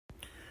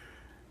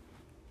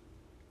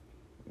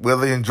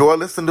Whether you enjoy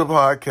listening to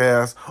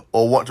podcasts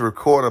or want to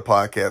record a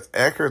podcast,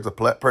 Anchor is the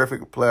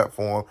perfect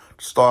platform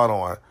to start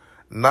on.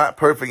 Not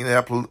perfect in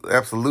the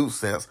absolute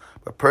sense,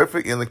 but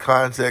perfect in the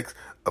context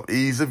of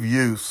ease of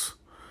use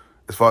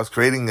as far as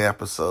creating the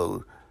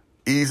episode,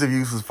 ease of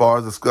use as far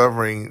as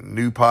discovering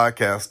new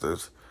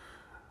podcasters,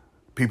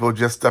 people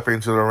just stepping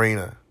into the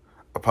arena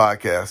of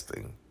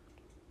podcasting.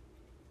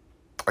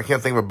 I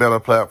can't think of a better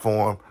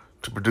platform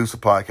to produce a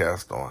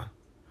podcast on.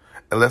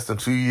 In less than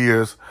 2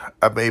 years,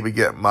 I maybe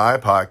get my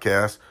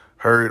podcast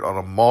heard on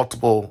a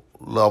multiple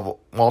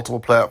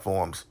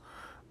platforms,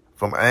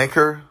 from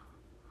Anchor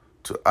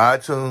to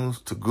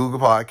iTunes to Google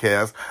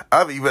Podcasts.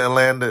 I've even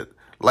landed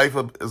Life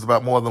is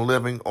About More Than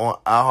Living on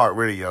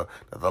iHeartRadio.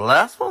 Now, the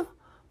last one,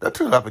 that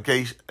took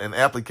an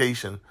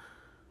application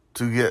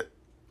to get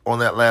on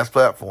that last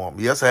platform.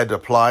 Yes, I had to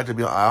apply to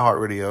be on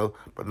iHeartRadio,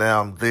 but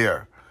now I'm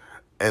there.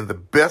 And the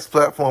best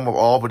platform of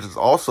all, which is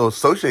also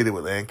associated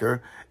with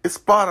Anchor, is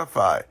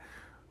Spotify.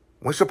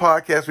 Once your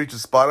podcast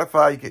reaches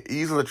Spotify, you can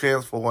easily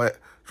transfer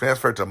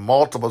it to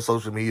multiple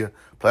social media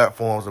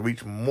platforms and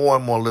reach more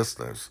and more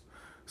listeners.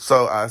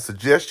 So I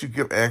suggest you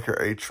give Anchor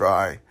a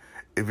try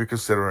if you're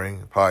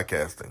considering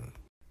podcasting.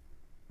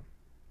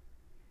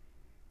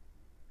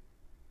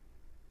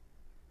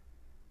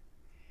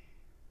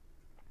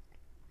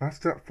 My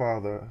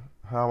stepfather,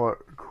 Howard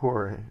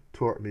Corey,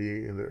 taught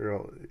me in the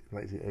early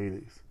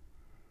 1980s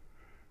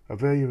a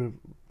very,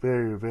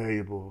 very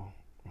valuable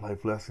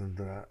life lesson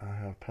that I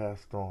have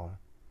passed on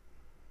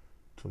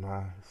to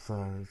my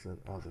sons and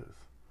others.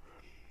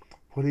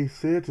 What he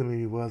said to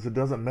me was, it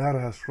doesn't matter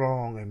how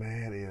strong a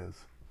man is.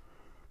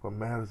 What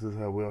matters is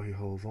how well he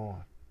holds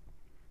on.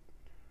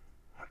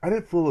 I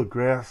didn't fully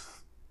grasp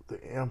the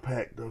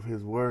impact of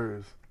his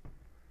words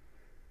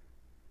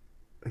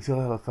until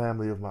I had a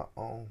family of my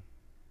own.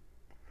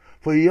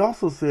 For he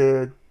also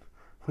said,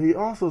 a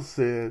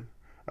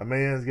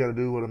man's got to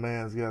do what a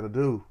man's got to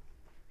do.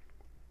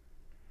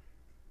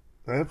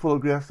 I didn't fully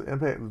grasp the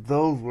impact of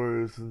those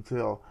words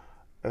until,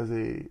 as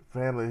a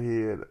family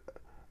head,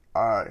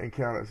 I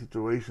encountered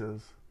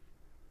situations,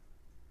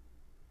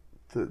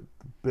 the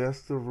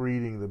best of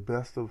reading, the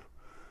best of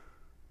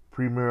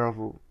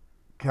premarital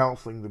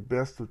counseling, the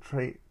best of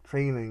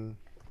training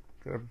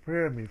that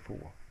prepared me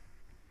for.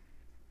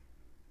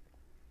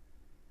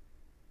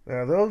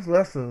 Now, those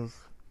lessons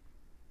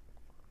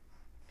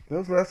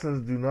do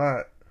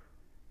not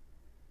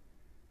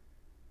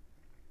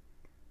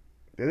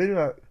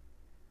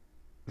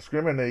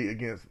discriminate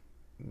against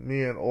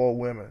men or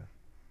women.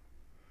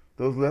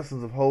 Those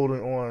lessons of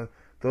holding on,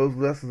 those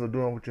lessons of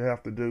doing what you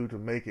have to do to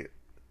make it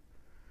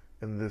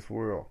in this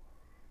world.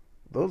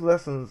 Those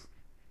lessons,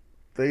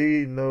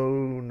 they know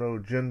no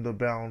gender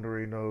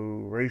boundary, no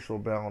racial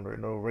boundary,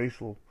 no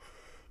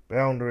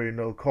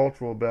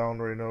cultural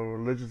boundary, no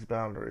religious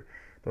boundary,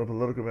 no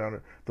political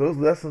boundary. Those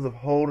lessons of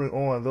holding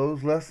on,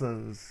 those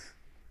lessons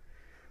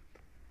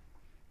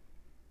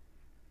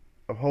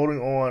of holding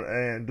on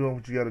and doing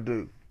what you got to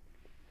do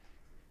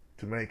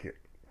to make it,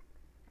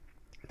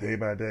 day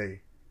by day,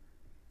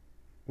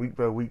 week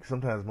by week,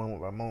 sometimes moment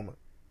by moment.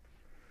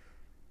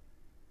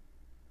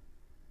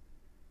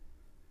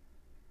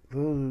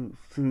 Those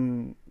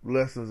two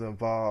lessons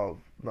involve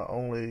not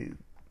only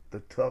the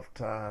tough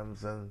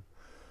times and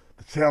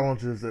the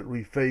challenges that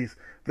we face,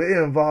 they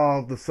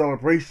involve the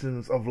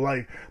celebrations of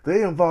life.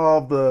 They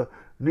involve the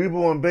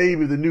newborn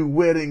baby, the new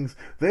weddings.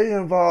 They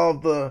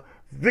involve the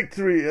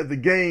victory at the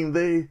game.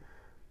 They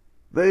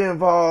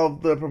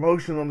involve the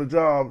promotion on the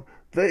job.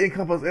 They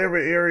encompass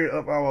every area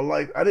of our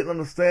life. I didn't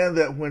understand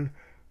that when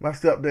my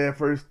stepdad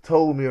first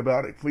told me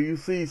about it. For you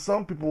see,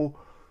 some people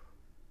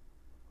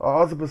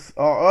are of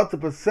the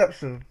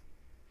perception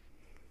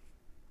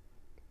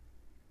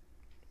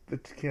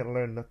that you can't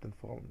learn nothing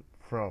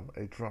from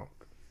a drunk.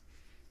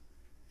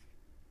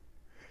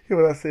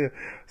 Hear what I said?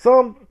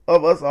 Some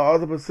of us are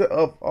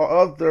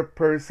of the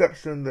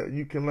perception that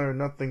you can learn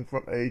nothing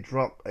from a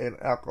drunk and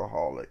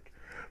alcoholic.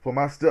 For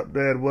my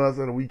stepdad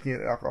wasn't a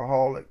weekend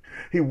alcoholic.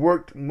 He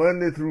worked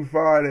Monday through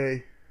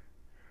Friday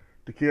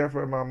to care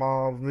for my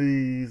mom's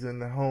needs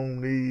and the home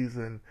needs,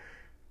 and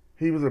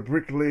he was a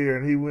bricklayer,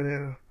 and he went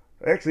in.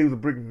 Actually, he was a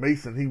brick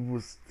mason. He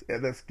was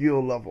at that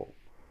skill level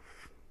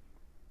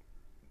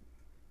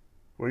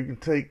where you can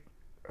take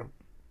a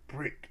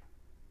brick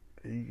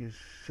and you can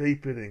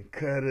shape it and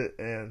cut it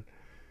and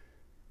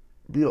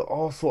build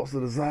all sorts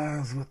of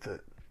designs with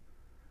it.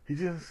 He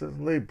just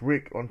lay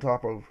brick on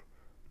top of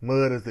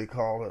mud, as they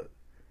call it,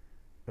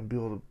 and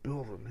build a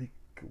building. He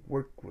could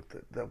work with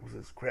it. That was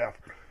his craft.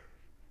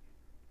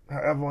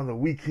 However, on the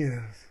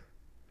weekends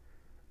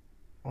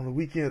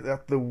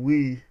after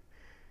we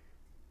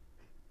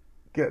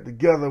got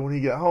together, when he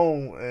got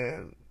home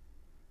and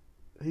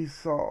he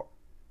saw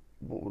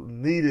what was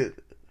needed,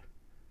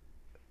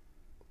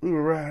 we would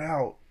ride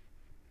out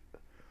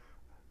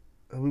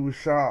and we would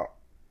shop,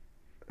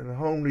 and the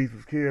home needs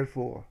was cared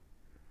for,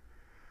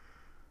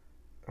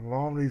 and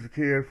lawn needs were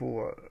cared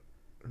for.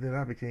 Then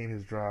I became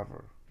his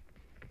driver,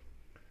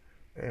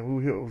 and we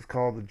would hit what was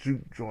called the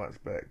juke joints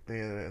back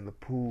then, and the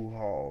pool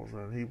halls,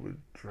 and he would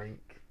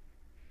drink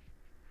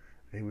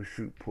He would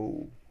shoot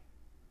pool.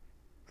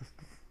 Just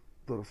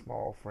a little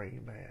small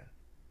frame man.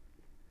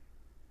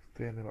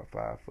 Standing about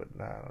 5'9"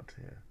 or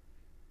 10.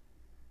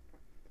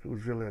 He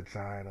was really a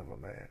giant of a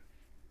man.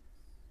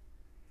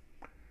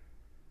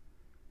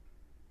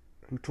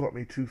 Who taught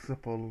me 2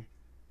 simple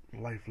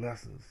life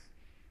lessons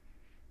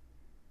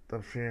that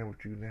I'm sharing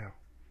with you now,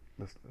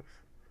 listeners.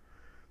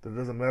 That it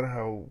doesn't matter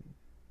how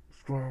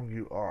strong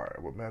you are.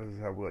 What matters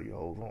is how well you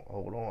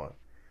hold on.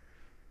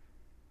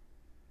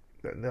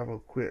 That never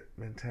quit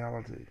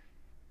mentality.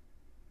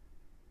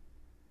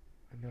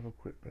 A never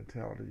quit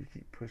mentality. You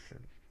keep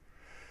pushing.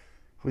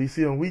 Well, you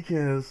see, on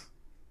weekends,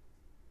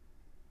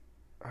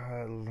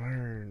 I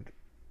learned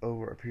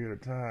over a period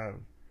of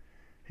time,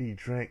 he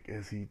drank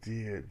as he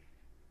did.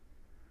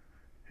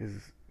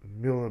 His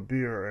Miller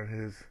beer and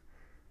his,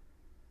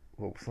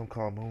 what some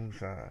call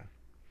moonshine.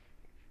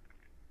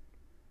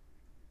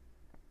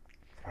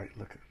 Right,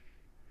 liquor.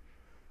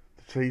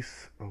 To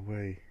chase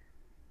away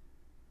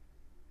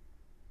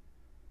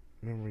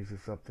memories of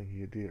something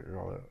he did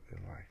earlier in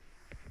life.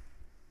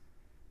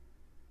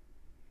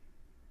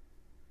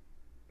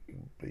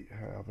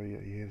 However,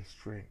 he had the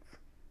strength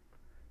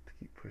to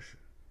keep pushing,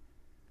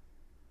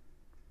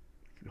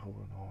 keep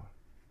holding on,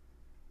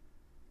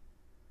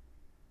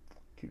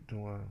 keep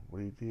doing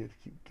what he did,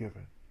 keep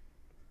giving.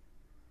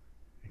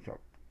 He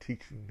kept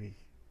teaching me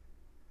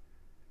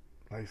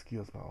life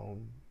skills. My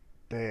own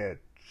dad,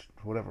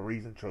 for whatever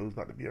reason, chose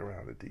not to be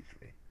around to teach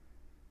me.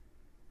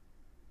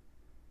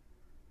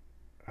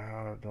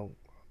 I don't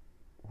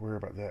worry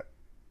about that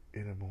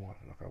anymore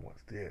like I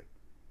once did.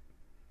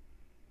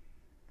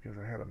 Because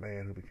I had a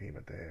man who became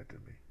a dad to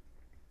me.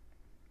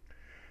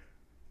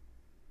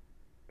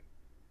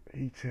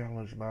 He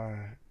challenged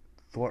my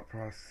thought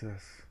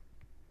process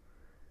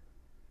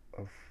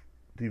of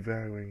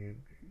devaluing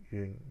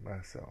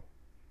myself.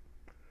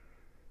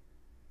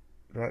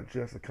 Not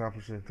just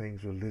accomplishing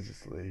things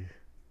religiously,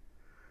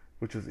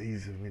 which was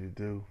easy for me to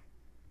do,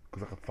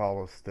 because I could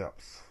follow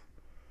steps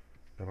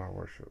in my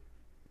worship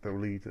that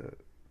would lead to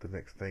the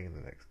next thing and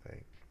the next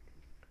thing.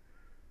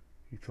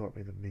 He taught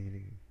me the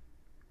meaning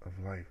of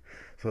life.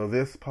 So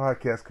this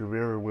podcast could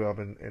very well have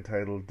been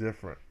entitled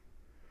Different.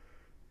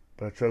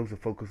 But I chose to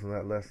focus on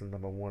that lesson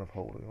number 1 of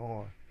holding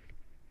on.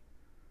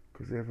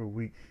 Because every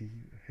week he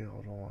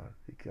held on.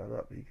 He got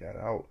up, he got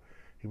out,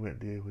 he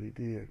went and did what he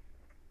did.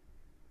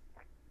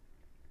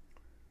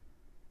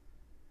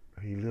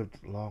 He lived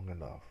long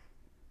enough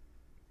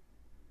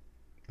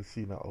to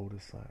see my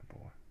oldest son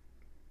born.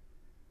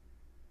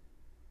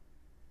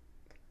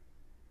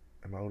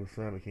 And my oldest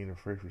son became the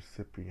first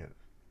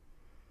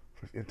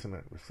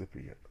intimate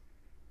recipient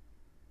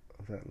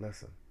of that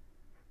lesson,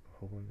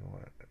 holding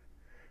on,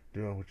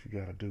 doing what you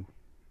gotta do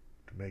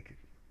to make it.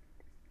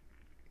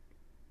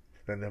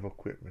 That never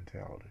quit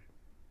mentality.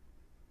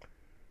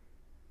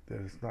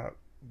 That it's not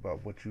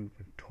about what you've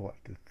been taught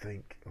to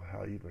think, or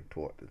how you've been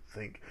taught to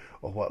think,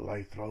 or what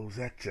life throws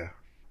at you.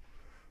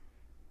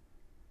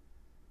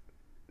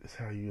 It's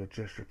how you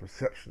adjust your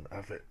perception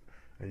of it,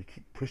 and you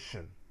keep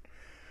pushing.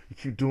 You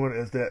keep doing it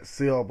as that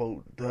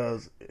sailboat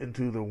does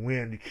into the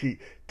wind. You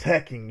keep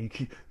tacking, you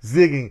keep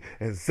zigging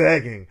and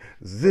zagging,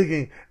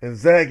 zigging and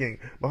zagging.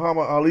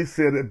 Muhammad Ali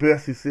said it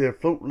best. He said,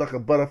 float like a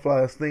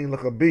butterfly, sting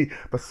like a bee.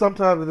 But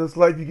sometimes in this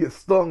life you get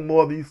stung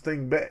more than you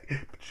sting back.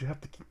 But you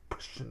have to keep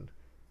pushing,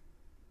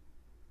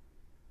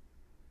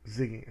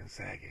 zigging and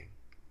zagging,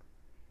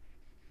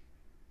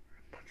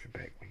 punching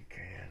back when you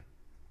can.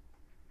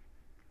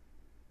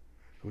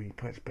 When you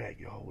punch back,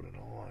 you're holding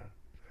on.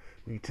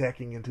 When you're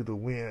tacking into the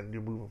wind,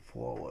 you're moving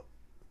forward.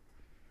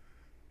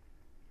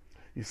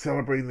 You're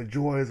celebrating the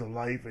joys of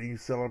life, and you're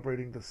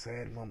celebrating the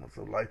sad moments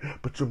of life,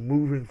 but you're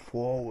moving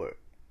forward.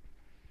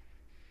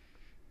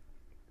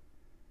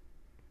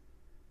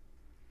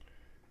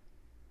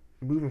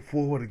 You're moving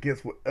forward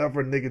against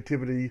whatever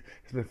negativity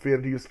has been fed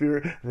into your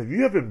spirit. And if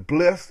you have been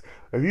blessed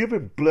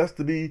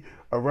to be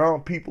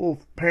around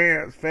people,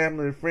 parents,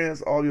 family, and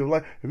friends all your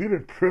life, if you've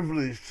been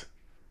privileged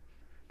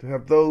to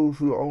have those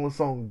who only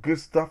sown good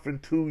stuff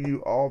into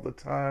you all the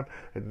time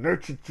and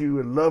nurtured you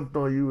and loved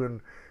on you, and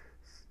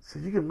so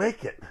you can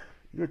make it.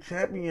 You're a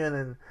champion,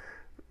 and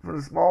from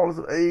the smallest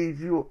of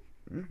age, you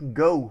can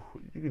go.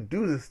 You can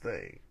do this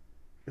thing.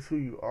 It's who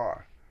you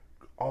are.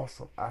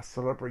 Awesome. I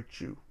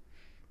celebrate you.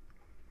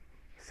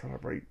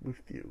 Celebrate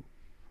with you.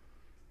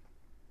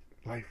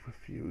 Life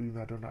with you, even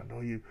though I do not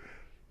know you.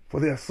 For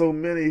there are so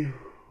many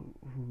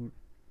who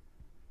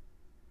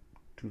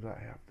do not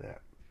have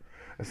that.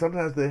 And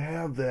sometimes they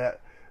have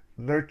that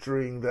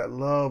nurturing, that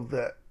love,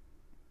 that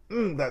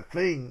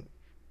thing,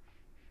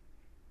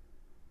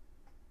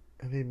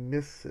 and they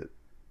miss it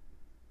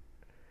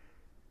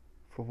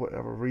for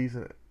whatever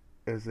reason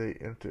as they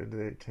enter into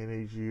their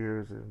teenage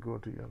years and go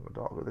into young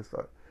adulthood. They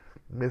start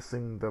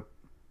missing the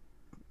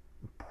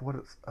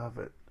importance of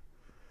it,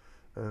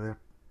 and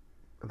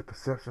the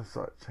perception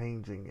starts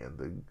changing, and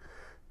the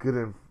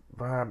good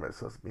environment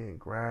starts being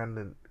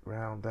ground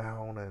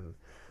down, and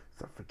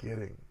start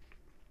forgetting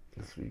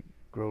as we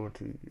grow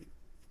into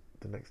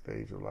the next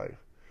stage of life.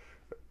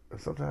 And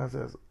sometimes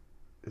there's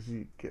as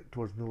you get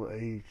towards middle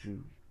age,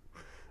 you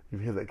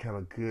have that kind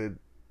of good,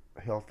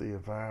 healthy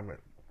environment.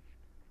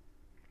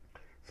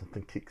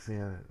 Something kicks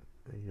in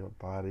your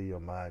body, your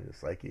mind, your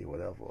psyche,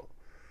 whatever.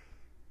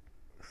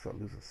 Start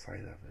losing sight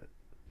of it.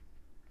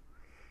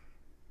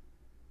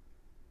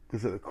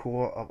 Because at the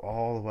core of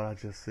all of what I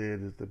just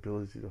said is the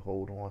ability to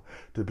hold on,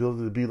 the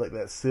ability to be like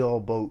that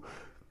sailboat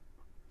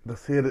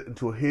that's headed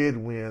into a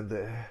headwind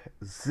that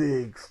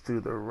zigs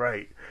to the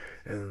right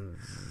and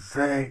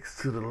zags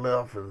to the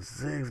left and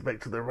zigs back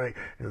to the right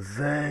and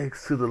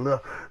zags to the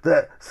left.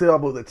 That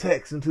sailboat that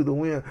tacks into the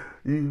wind,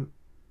 you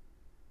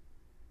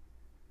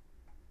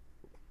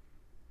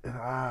and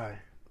I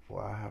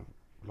have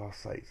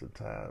lost sight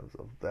sometimes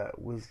of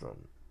that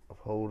wisdom of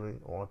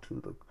holding on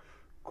to the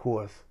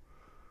course,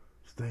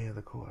 staying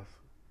the course.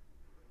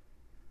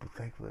 But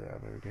thankfully,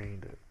 I've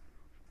regained it.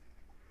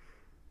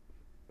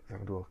 I'm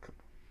gonna do a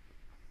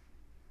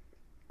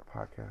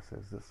podcast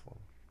as this one,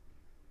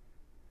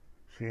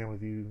 sharing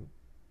with you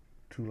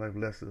 2 life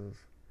lessons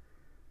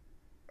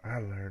I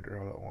learned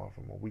early on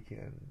from a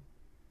weekend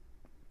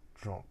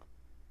drunk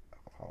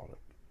alcoholic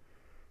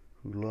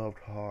who loved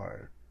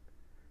hard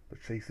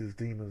but chased his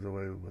demons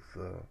away with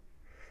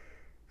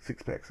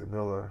 6 packs of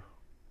Miller,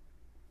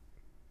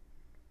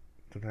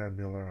 sometimes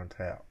Miller on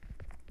tap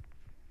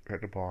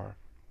at the bar.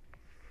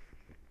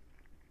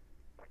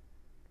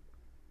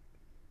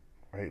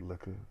 White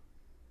liquor.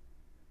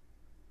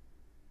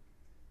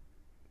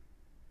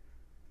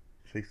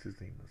 Chased his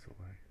demons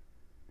away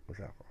with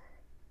alcohol.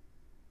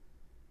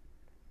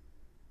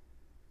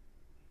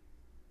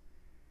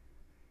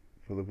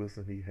 For the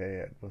wisdom he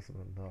had wasn't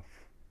enough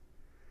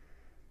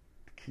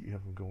to keep him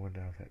from going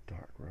down that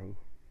dark road.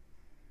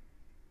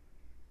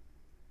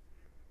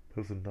 It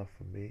was enough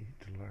for me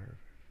to learn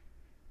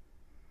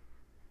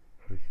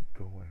how to keep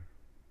going.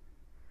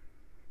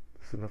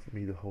 It's enough for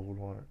me to hold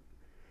on and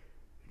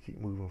keep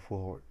moving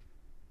forward.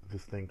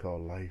 This thing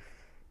called life.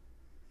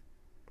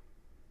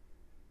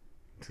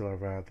 Until I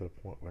arrive at a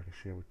point where I can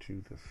share with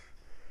you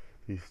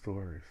these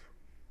stories.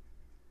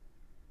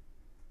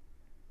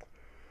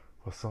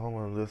 For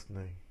someone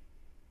listening,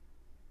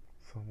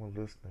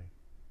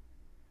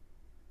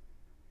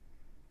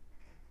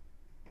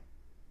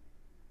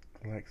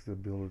 likes the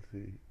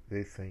ability,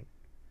 they think,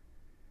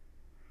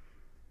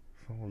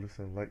 someone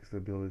listening likes the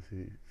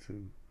ability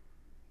to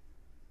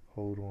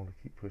hold on and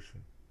keep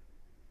pushing.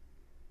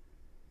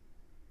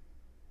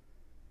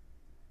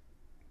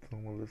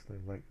 Someone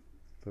listening likes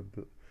the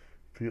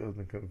feel has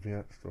been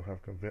convinced or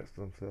have convinced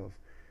themselves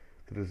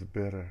that it's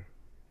better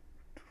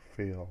to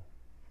fail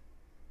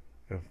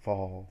and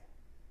fall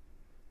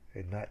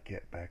and not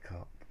get back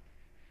up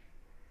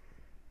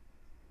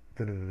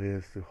than it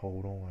is to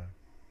hold on,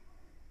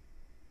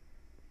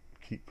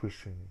 keep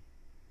pushing,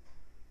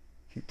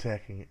 keep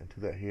tacking it into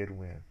that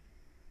headwind,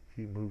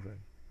 keep moving.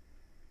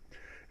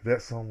 If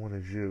that someone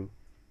is you,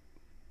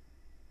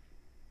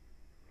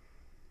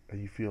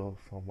 and you feel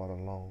somewhat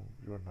alone,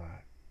 you're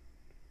not.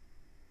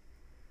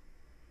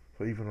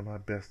 For even on my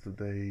best of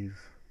days,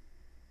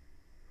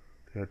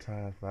 there are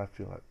times when I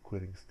feel like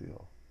quitting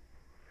still.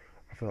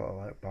 I felt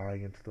like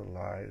buying into the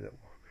lie that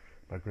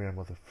my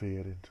grandmother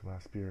fed into my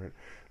spirit.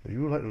 If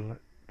you would like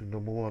to know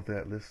more of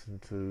that, listen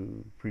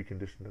to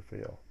Preconditioned To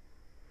Fail.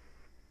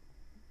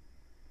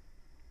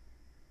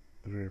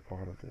 The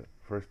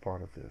first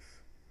part of this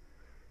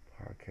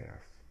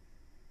podcast.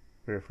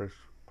 Very first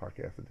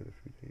podcast I did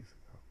a few days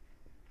ago.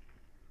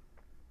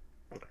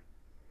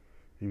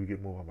 You would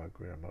get more of my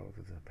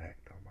grandmother's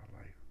impact on my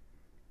life.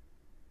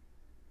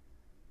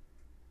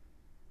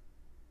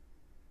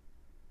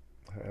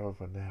 However,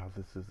 for now,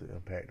 this is the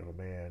impact of a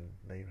man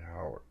named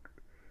Howard.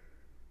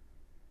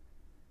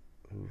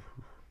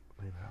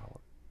 Named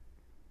Howard.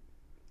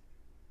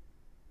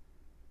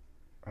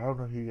 I don't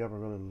know if he ever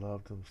really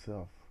loved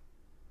himself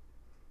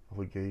or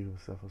forgave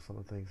himself for some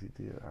of the things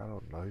he did. I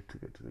don't know. He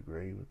took it to the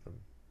grave with him.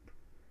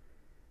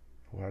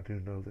 For I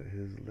do know that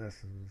his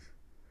lessons,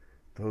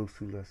 those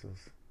 2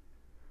 lessons,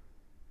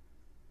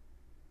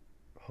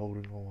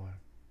 holding on,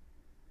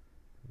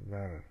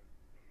 matter.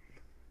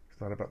 It's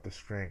not about the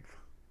strength.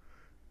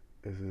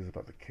 It is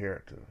about the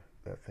character,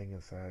 that thing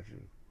inside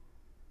you.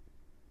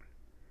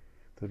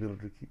 The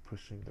ability to keep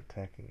pushing,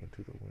 attacking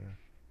into the wind.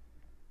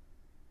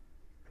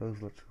 Those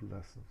are 2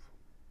 lessons.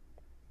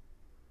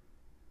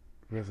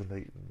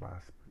 Resonate in my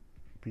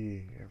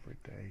being every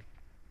day.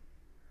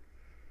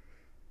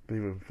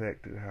 They've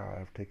affected how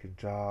I've taken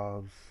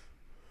jobs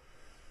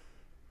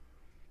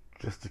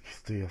just to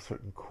stay a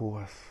certain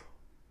course.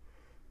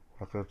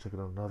 I could have taken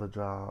another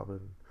job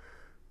and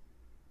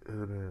it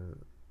would have been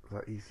a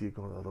lot easier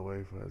going the other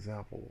way. For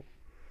example,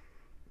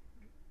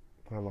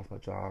 when I lost my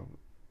job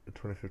in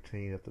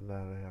 2015 after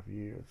 9.5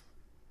 years,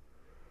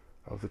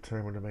 I was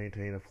determined to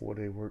maintain a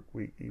 4-day work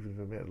week, even if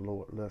it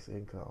meant less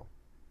income.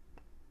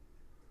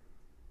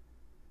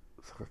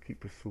 So I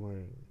keep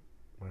pursuing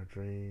my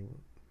dream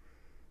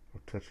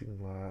of touching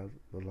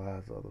the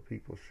lives of other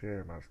people,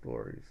 sharing my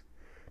stories,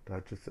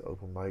 not just at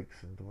open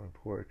mics and doing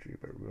poetry,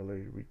 but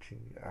really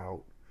reaching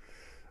out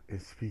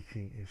And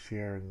speaking and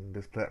sharing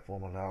this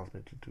platform allows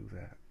me to do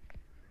that.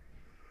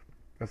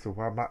 And so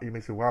you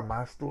may say, why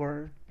my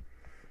story?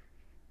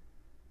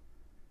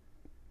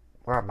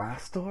 Why my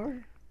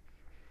story?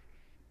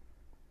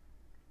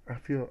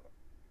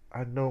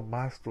 I know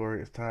my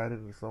story is tied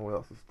into someone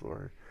else's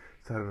story.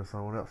 It's tied into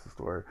someone else's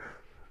story.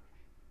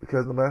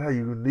 Because no matter how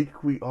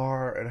unique we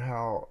are and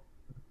how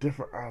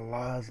different our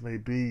lives may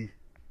be,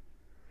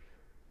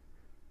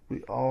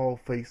 we all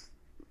face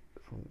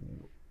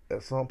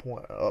at some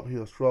point an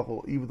uphill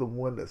struggle, even the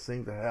one that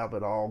seems to have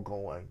it all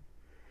going.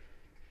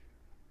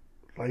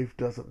 Life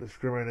doesn't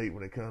discriminate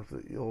when it comes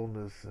to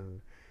illness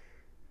and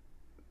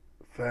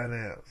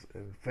finance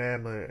and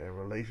family and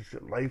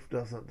relationship. Life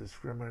doesn't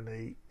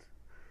discriminate.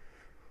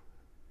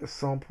 At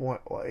some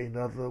point or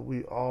another,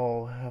 we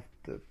all have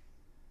to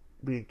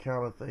be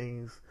encounter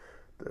things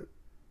that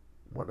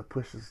want to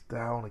push us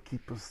down and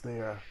keep us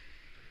there.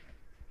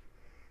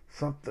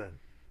 Something.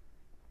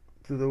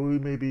 So though we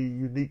may be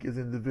unique as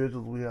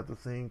individuals, we have the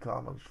same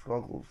common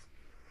struggles.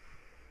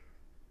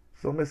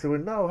 Some may say, well,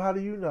 no, how do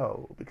you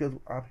know? Because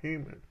I'm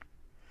human.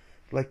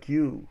 Like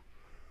you.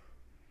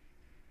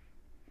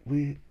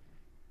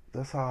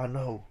 That's how I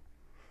know.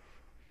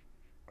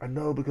 I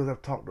know because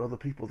I've talked to other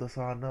people, that's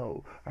how I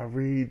know. I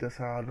read, that's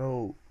how I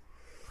know.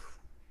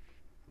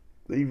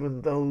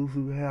 Even those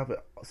who have it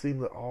seem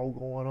to all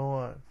going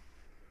on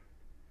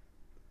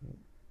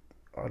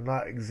are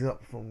not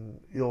exempt from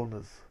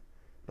illness,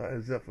 not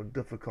exempt from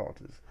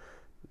difficulties,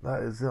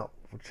 not exempt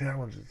from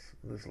challenges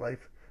in this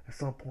life. At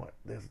some point,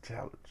 there's a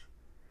challenge.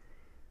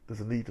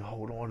 There's a need to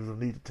hold on. There's a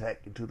need to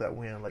tack into that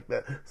wind like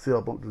that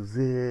sailboat to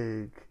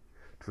zig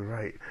to the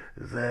right,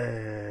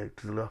 zag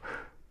to the left,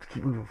 to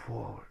keep moving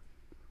forward.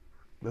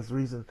 That's the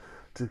reason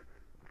to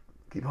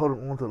keep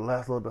holding on to the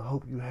last little bit of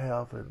hope you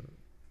have and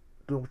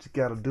doing what you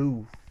gotta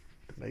do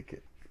to make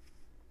it.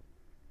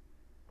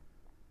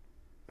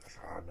 That's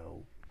how I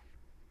know.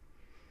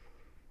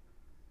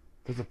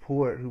 There's a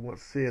poet who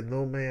once said,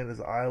 no man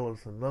is island,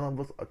 and none of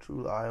us are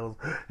true islands.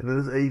 And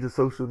in this age of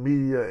social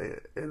media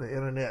and the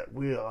internet,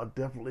 we are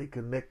definitely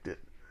connected.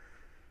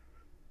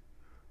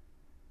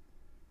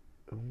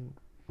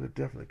 We're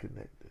definitely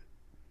connected.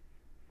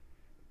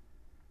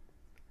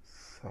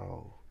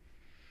 So,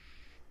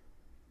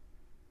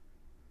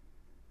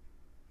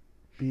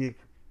 being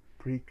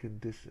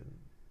preconditioned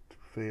to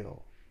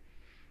fail.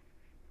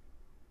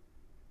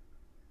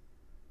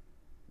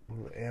 One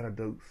of the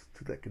antidotes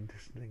to that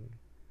conditioning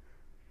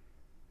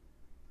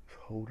is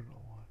holding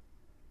on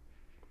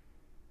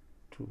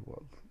to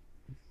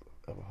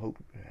whatever hope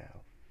you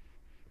have.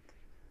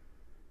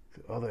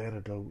 The other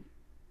antidote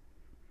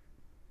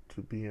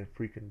to being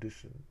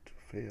preconditioned to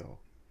fail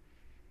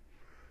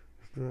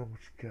is doing what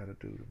you gotta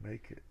do to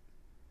make it.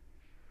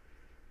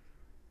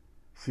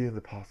 Seeing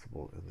the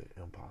possible and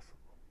the impossible.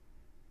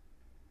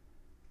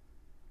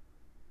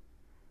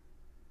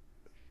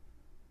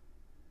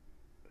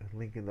 And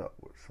linking up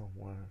with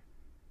someone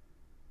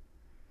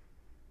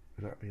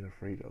without being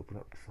afraid to open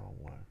up to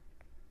someone.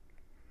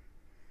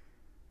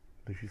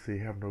 If you say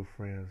have no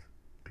friends,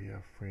 be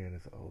a friend,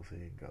 as the old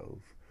saying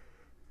goes.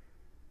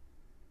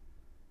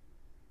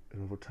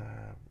 And over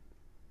time,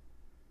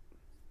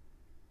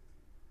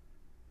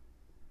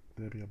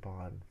 there'll be a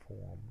bond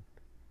formed.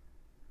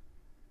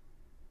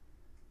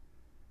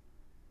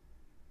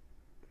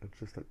 It's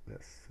just like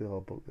that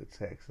sailboat that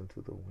tacks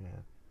into the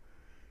wind.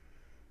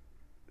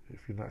 If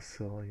you're not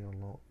sailing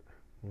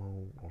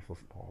alone on some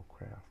small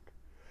craft,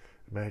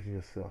 imagine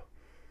yourself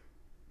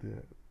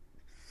there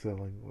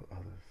sailing with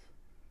others.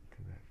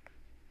 Connect.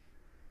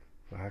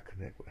 So I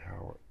connect with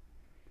Howard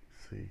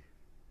C.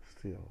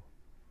 Still,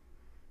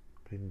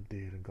 been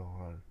dead and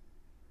gone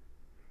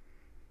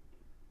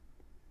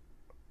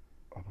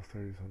almost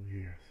 30 some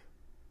years.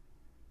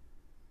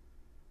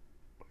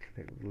 But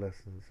connect with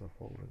lessons of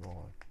holding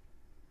on,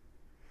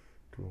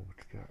 doing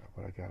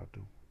what I gotta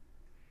do.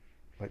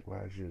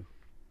 Likewise, you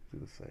do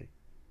the same.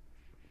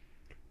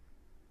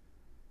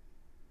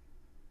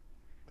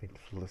 Thanks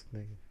for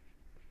listening.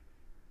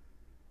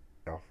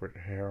 Alfred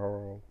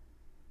Harrell,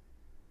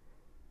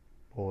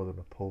 more than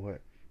a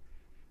poet.